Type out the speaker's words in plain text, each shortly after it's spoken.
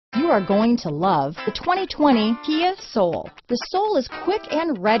are going to love the 2020 Kia Soul. The Soul is quick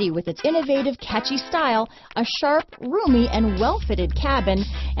and ready with its innovative, catchy style, a sharp, roomy, and well-fitted cabin,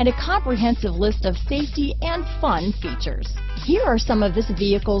 and a comprehensive list of safety and fun features. Here are some of this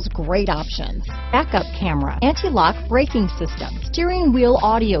vehicle's great options: backup camera, anti-lock braking system, steering wheel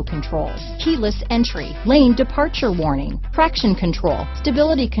audio controls, keyless entry, lane departure warning, traction control,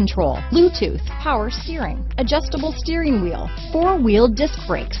 stability control, Bluetooth, power steering, adjustable steering wheel, four-wheel disc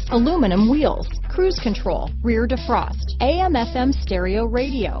brakes, aluminum wheels, cruise control, rear defrost, AM/FM stereo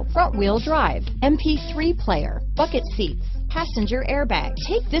radio, front-wheel drive, MP3 player, bucket seats, passenger airbag.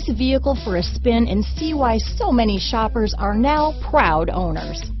 Take this vehicle for a spin and see why so many shoppers are now proud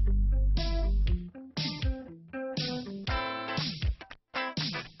owners.